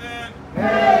ناشامة منين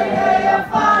هي يا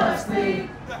فلسطين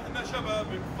احنا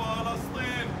شبابك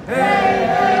فلسطين هي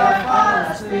يا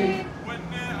فلسطين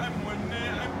والنعم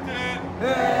والنعمتين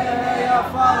هي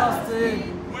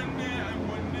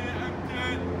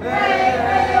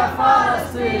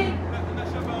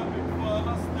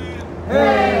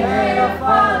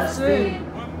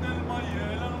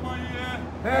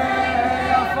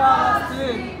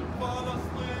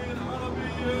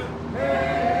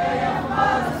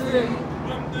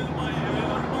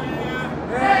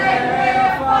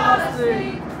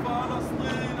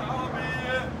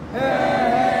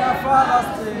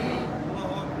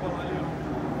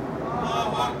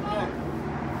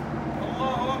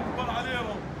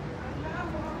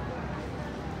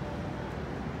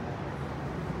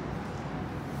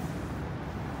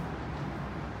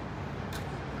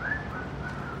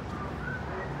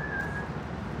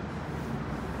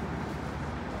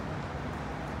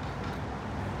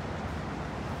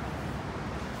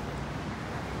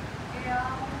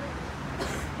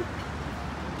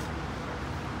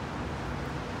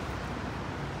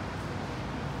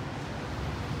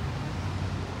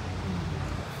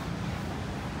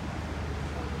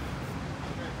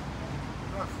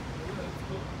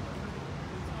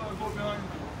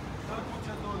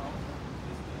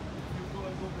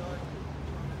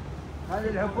خلي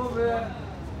الحكومة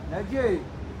نجي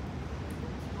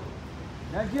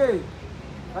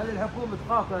خلي الحكومة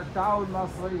تقاطع التعاون مع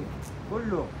إسرائيل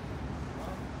كله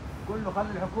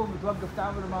خلي الحكومة توقف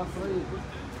تعامل مع إسرائيل.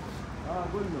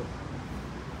 قول له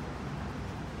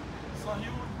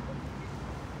صهيون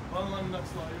والله انك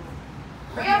صهيون.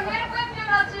 We are here with you,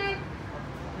 Nazi.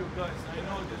 You guys, I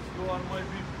know this. You are my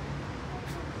people.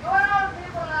 You are our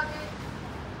people, Nazi.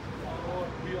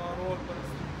 We are all Palestinians.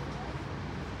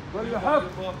 قول We له never حق.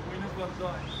 give up. We never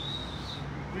die.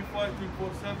 We fighting for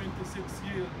 76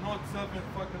 years, not 7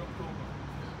 fucking October.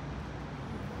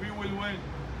 We will win.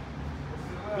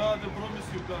 God promise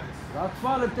you guys.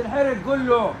 الأطفال بتنحرق.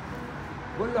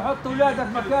 قول له حط أولادك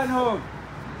مكانهم.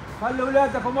 خلي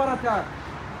أولادك ومرتك.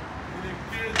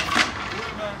 Kids,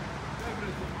 women,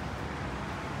 everything.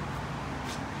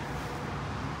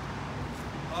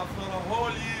 After a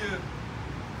whole year,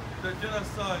 the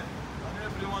genocide, and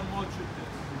everyone watching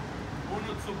this, who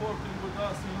not supporting with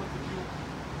us and not with you.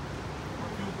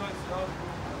 But you guys are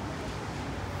doing.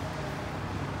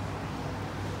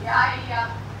 Jæja.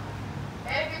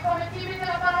 Ekki komið tími til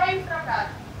að fara heim, strákar?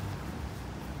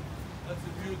 That's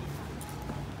beautiful.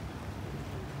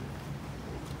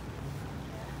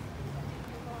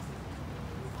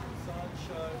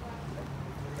 Sunshine.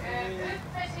 Upp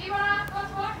með símana,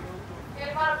 gott fólk. Ég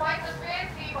er bara að bætast við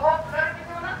í hóp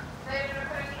lögregluna. Þeir eru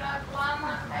greinilega að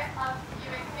plana að, ég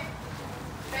veit ekki,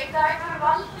 beita einhverju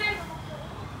valdi.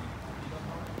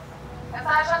 En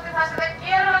það er svolítið það sem þeir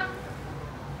gera.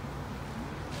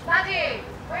 Daddy,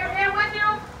 we're here with you.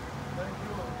 Thank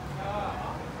you.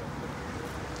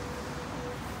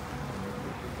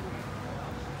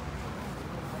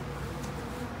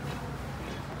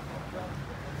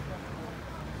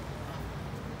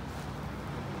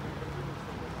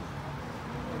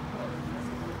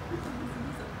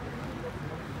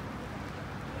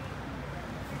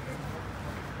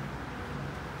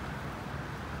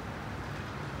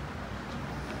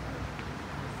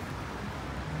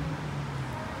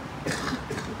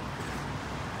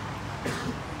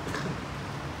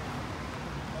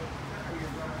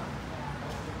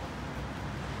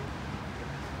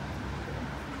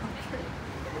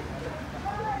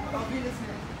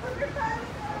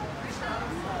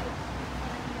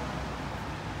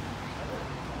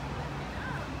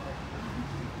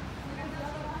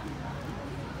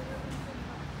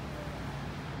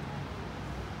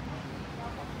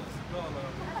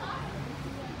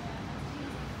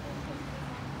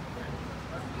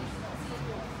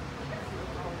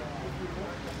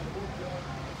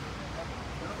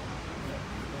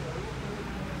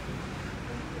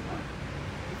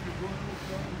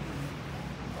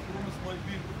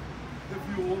 If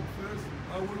you walk first,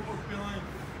 I will walk behind.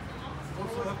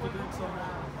 Also have to drink some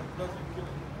water, but it doesn't kill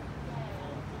it.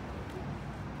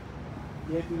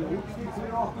 Getur við útskýrt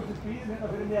fyrir okkur sem býðum hérna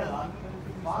fyrir neðan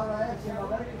hvað það er sem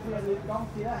að verkefniðið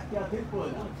gangi ekki að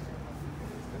tilboðinu?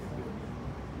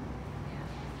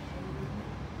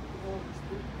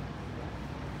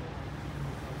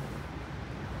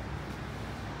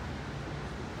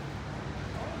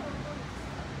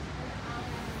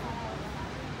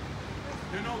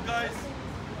 You know, guys,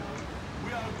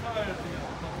 we are tired here,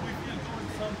 but we feel doing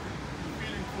something. We're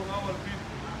feeling for our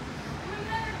people.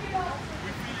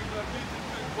 We're feeling like little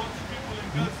bit what people in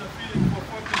Gaza feeling for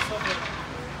fucking suffering.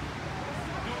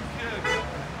 Don't care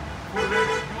for this.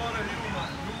 You are a human.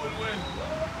 You will win.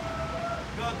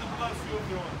 God bless you,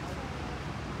 everyone.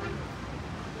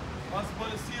 As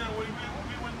Palestinians,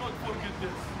 we will not forget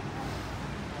this.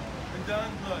 In the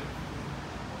end life.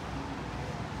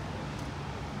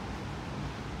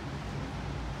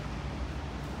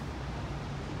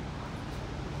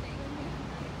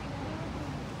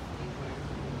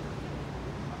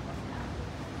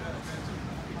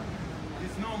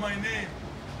 Know my name.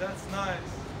 That's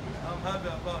nice. I'm happy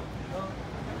about it, you know?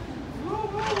 Woo,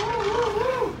 woo, woo, woo,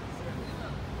 woo.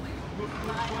 Good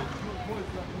boys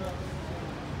like that.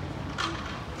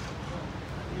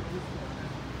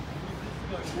 This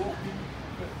guy walking.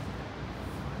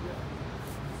 Yeah.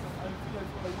 I feel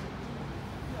like I will.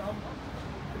 Yeah, I'm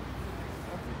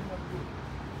feeling like good.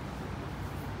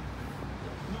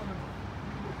 No.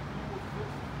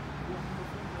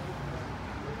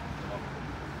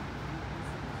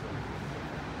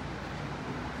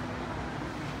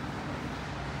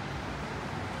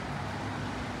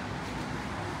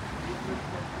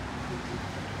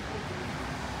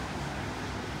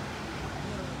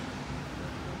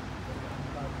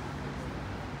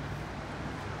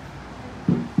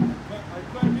 I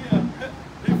came here,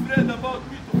 they afraid about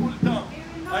me to pull down.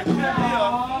 I came here,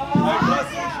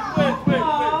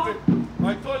 wait.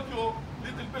 I told you a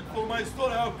little bit for my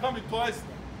story, how I'm coming to Iceland.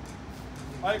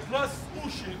 I cross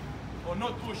ocean, or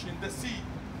not ocean, the sea,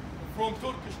 from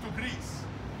Turkish to Greece.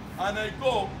 And I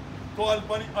go to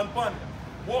Albania,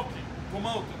 walking to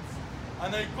mountains.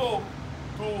 And I go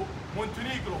to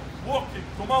Montenegro, walking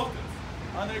to mountains.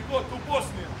 And I go to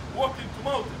Bosnia, walking to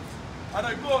mountains. And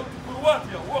I go to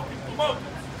Croatia, walking to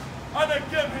mountains. And I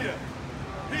came here.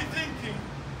 He thinking,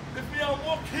 if me I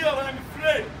walk here, I'm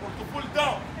afraid or to pull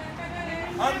down.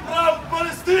 I'm proud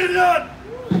Palestinian!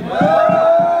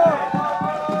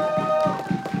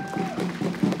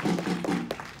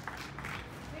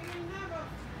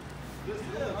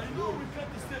 I know we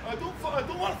can't stay. I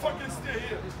don't want to fucking stay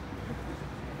here.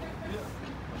 Yeah.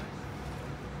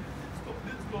 Stop,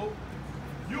 let's go.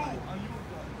 You and your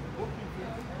guy walking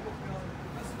here.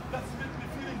 That's make me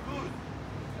feeling good.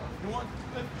 You want to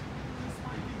let this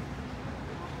my thing.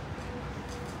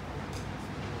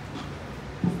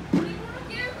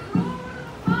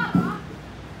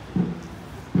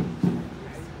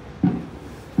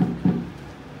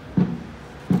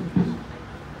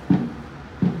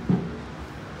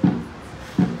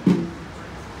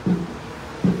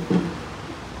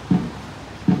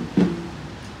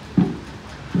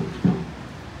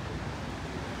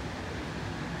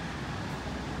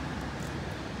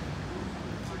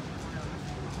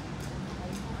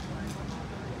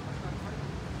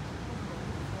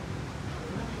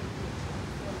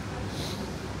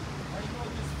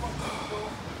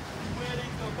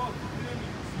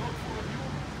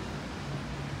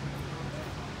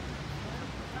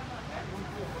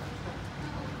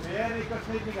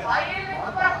 Færið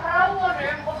ykkur bara frá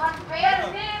honum og hann ber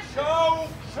niður.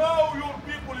 Show your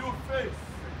people your face.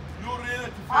 Your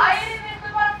reality face. Færið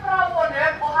ykkur bara frá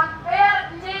honum og hann ber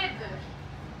niður.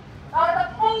 Þá er þetta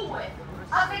búið.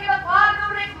 Allir geta farið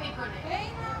úr rigningunni.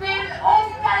 Þið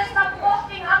ógeðslega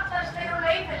fucking hallarslegir og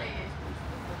leiðilegir.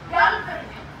 Í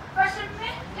alvörunni, hversu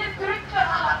miklir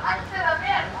drulluhallar ætlir að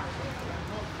vera?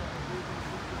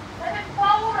 Þetta er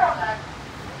fáránlegt.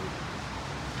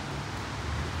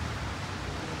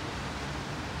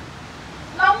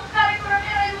 Langar ykkur að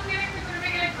vera út í rigningunni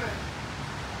mikið lengur?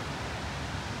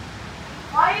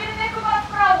 Færið ykkur bara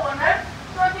frá honum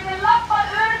svo að þið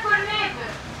labbað öruggur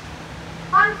niður.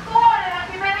 Hann þorir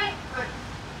ekki með ykkur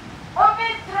og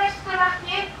við treystum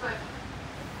ekki ykkur.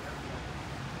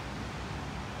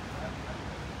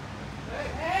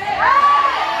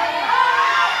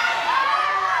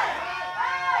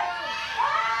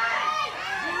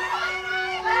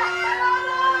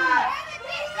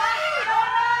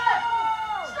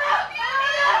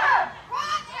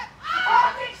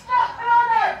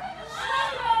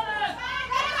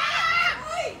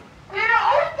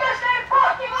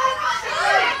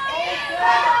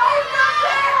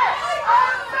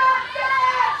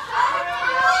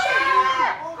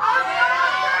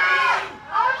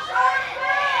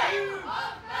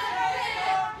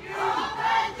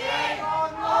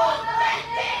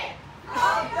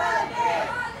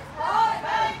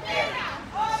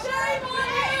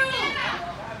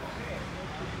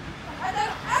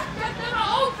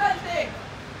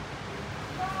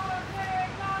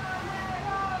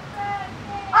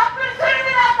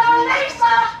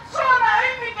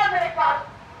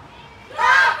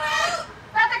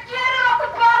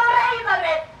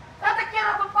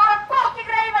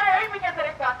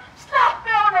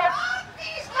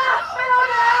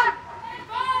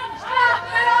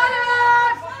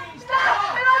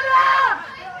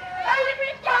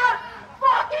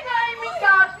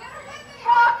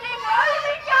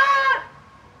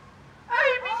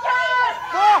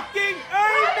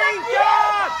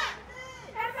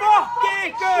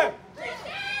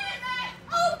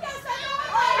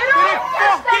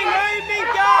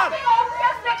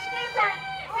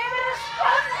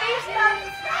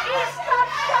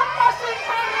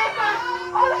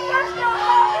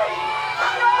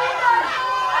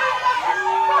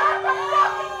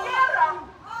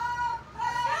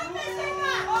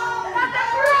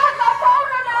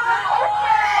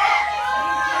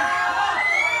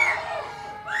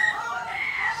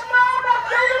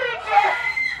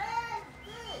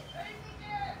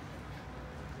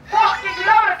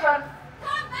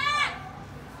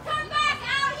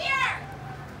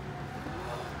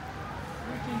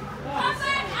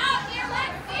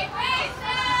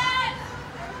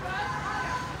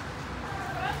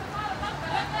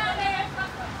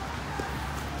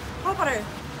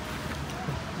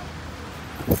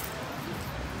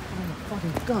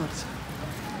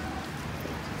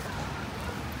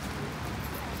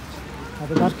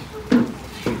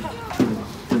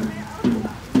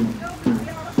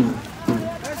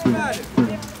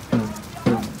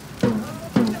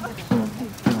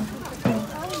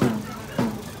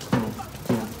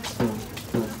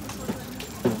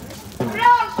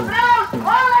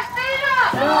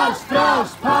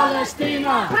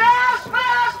 Palestina! Frjáls,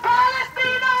 frjáls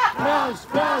Palestína! Frjáls,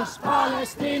 frjáls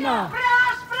Palestina!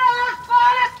 Frjáls, frjáls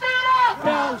Palestína!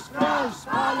 Frjáls, frjáls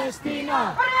Palestina!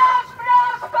 Frjáls,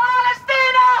 frjáls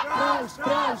Palestína! Frjáls,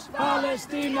 frjáls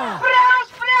Palestina! Frjáls,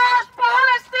 frjáls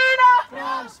Palestína!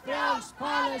 Frjáls, frjáls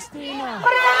Palestina!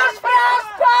 Frjáls, frjáls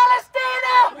Palestína!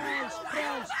 Frjáls,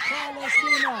 frjáls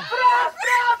Palestina! Frjáls,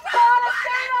 frjáls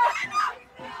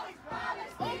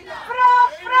Palestína!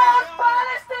 Frjáls, frjáls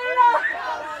Palestína!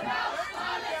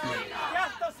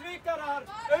 Hjartasvíkarar,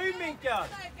 aumingjar!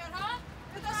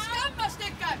 Þetta skammast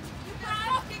ykkar! Þetta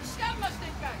fucking skammast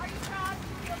ykkar!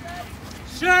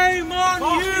 Shame on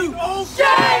you!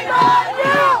 Shame on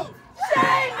you!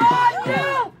 Shame on you! Shame on you!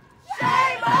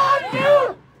 Shame on you!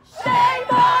 Shame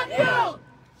on you!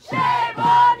 Shame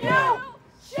on you!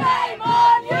 Shame on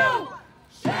you!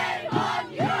 Shame on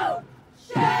you!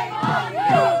 Shame on you! Shame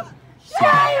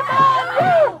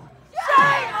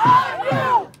on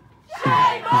you!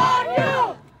 Shame on you!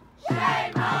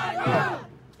 Shame on you!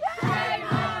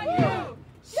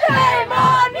 Shame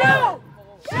on you! Shame on you!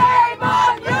 Shame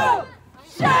on you!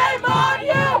 Shame on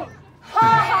you! Ha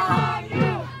ha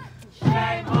you!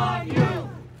 Shame on you!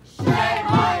 Shame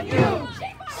on you!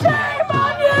 Shame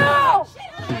on you!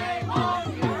 Shame on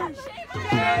you!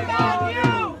 Shame on you!